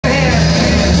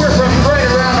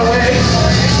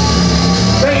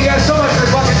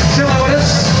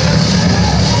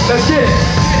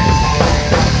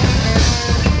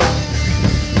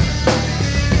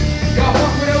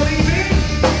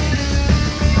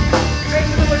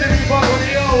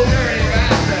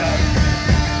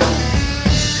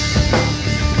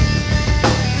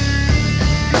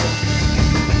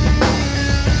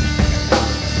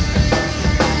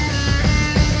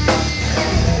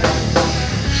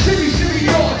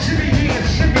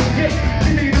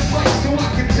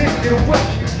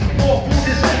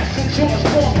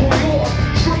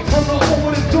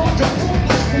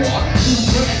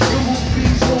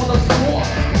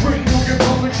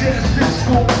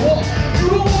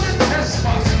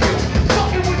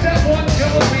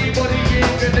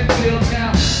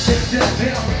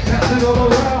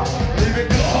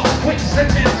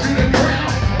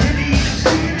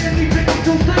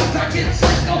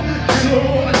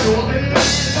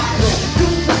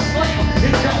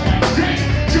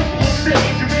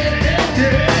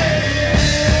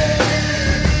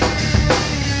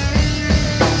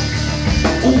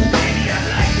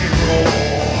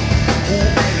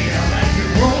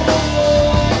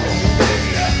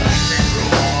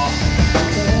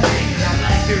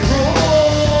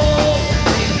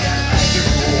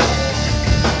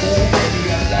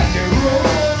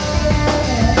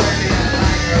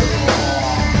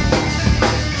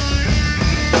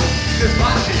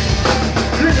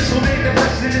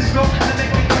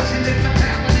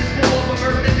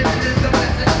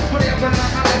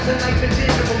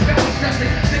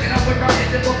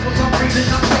reason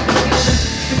I'm fucking feeling.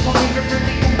 If I'm even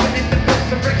really moving in the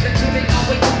best direction to make my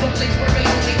way to the place where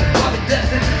maybe I've been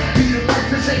destined. Be the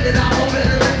first to say that I'm over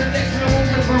there in the next room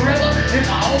forever. And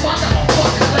I hope I never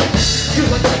fucking late. Feel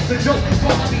like life's a joke,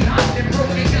 falling behind and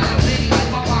broken. Got a penny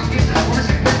in my pocket, or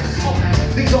cigarette to smoke.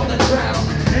 These are the trials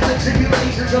and the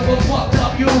tribulations of a fucked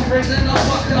up you, raising a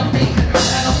fucked up me.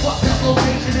 At a fucked up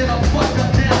location in a fucked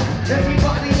up town.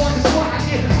 Everybody wonders why I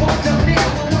get fucked up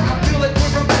now. But when I feel like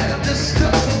where I'm at, I'm just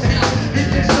stuck somehow. If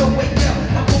there's no way out,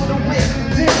 I'm gonna wear them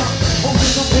down.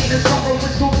 Hoping no pain and sorrow,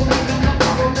 and so believe I'm not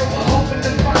borrow. Never hoping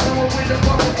to find no way to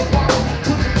fuck with the borrow.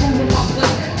 Put the food on my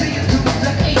plate, day into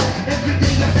the 8. Every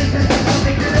day I think this is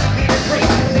something that I can't break.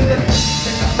 See the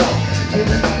thing I know,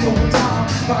 killing me over time.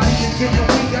 Body is getting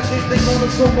weak, I think they're gonna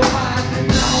so behind.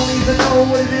 And I don't even know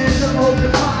what it is I'm hoping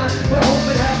to find. But hope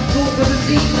it happens all to the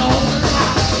deep and all the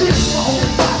time. This is my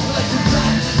only life, like the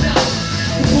time in the south.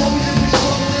 Before we do, we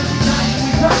struggle every night,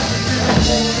 we rock.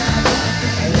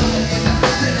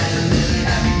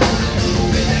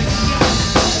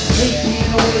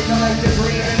 I like to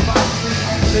breathe in my sleep.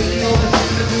 Lately all the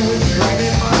thing to do is dream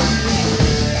in my sleep.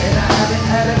 And I haven't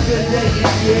had a good day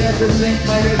in years. The thing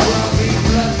might as well be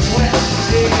blood, sweat,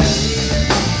 tears.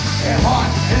 And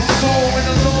heart and soul in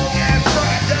a long ass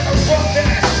ride down a rough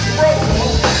ass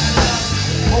road.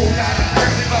 Oh God, I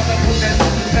heard about the put that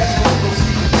on the best road. Go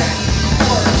see what that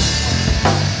work.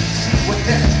 See what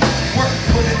that work.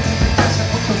 Put it to the test and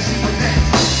we'll go see what that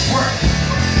work.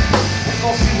 We're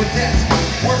gonna see what that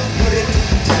work. Put it to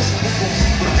the test and we'll go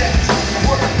see what that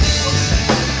work.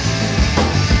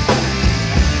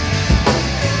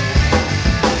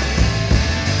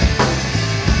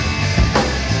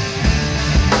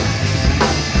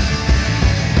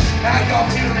 How y'all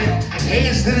feeling?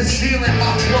 Hands to the ceiling,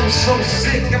 my flow so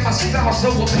sick and my style so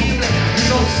appealing. You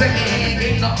know, secondhand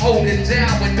game to hold it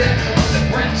down with that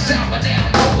underground sound, but now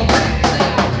I'm around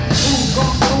now. Who's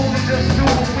gone through and just do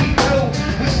what we do?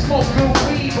 We smoke good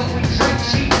weed, but we drink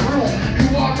cheap brew. You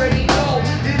already know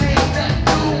it ain't nothing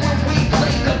new when we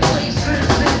play the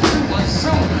places into a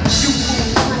zoo. You move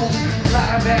through,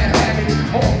 lot of bad habits,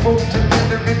 all pulled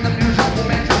together in the musical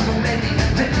magic so many.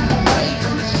 Take you away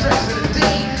from the stress of the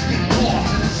day. Get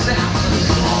lost in the sound of the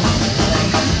song.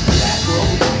 That's where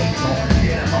we ain't going.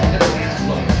 Get them on the dance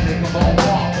floor, make them all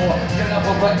want more. Get up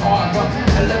a right arm up,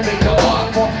 elevate the art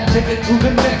form. Take it to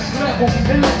the next level,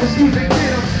 and let this music get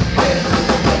them.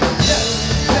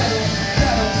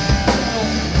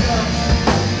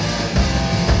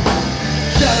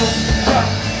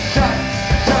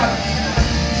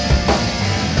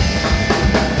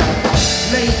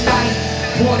 Late night,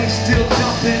 party still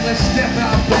jumping. Let's step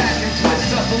out back and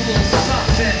twist up a little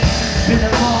something. Been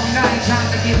a long night, time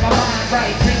to get my mind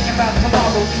right. Thinking about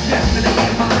tomorrow, yesterday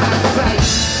in my eyesight.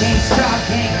 Can't stop,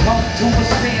 can't come to a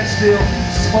standstill.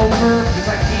 Smoke herb, cause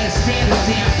I can't stand a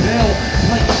damn pill.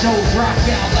 Play shows, rock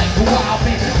out like a wild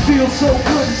man. Feels so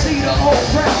good to see the whole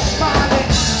crowd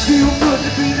smiling. Feel good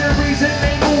to be the reason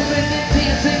they moving and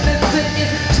dancing and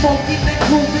singing. Smoking and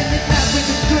grooving and having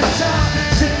a good time.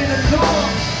 Singing along.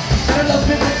 And I love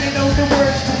it when they know the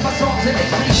words to my songs and they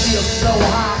make me feel so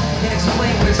high. Can't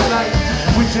explain what it's like.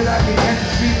 Wish that I could get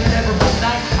this feeling every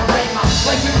night. I write my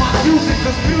life in my music,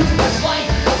 cause music is life.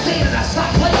 The day that I stop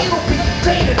playing, it'll be the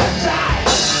day that I die.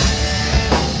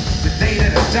 The day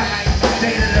that I die. The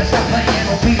day that I stop playing,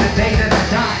 it'll be the day that I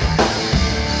die.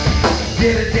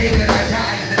 Yeah, the day that I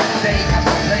die. And the day I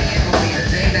stop playing, it'll be the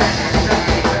day that I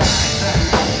die.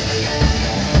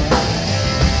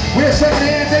 We're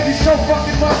Secondhand. Thank you so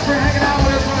fucking much for hanging out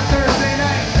with us on a Thursday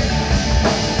night.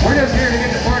 We're just here to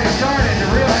get the party started. The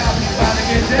real house is about to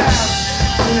get down.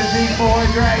 As soon as these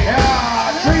boys right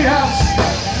Treehouse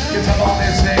gets up on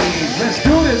this stage. Let's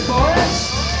do this, boys.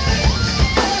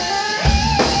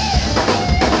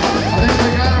 I think we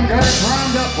got it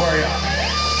primed up for you.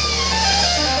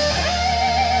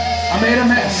 I made a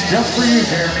mess just for you,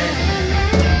 Jeremy.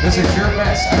 This is your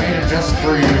mess. I made it just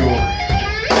for you.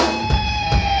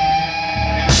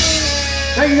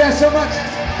 Thank you guys so much.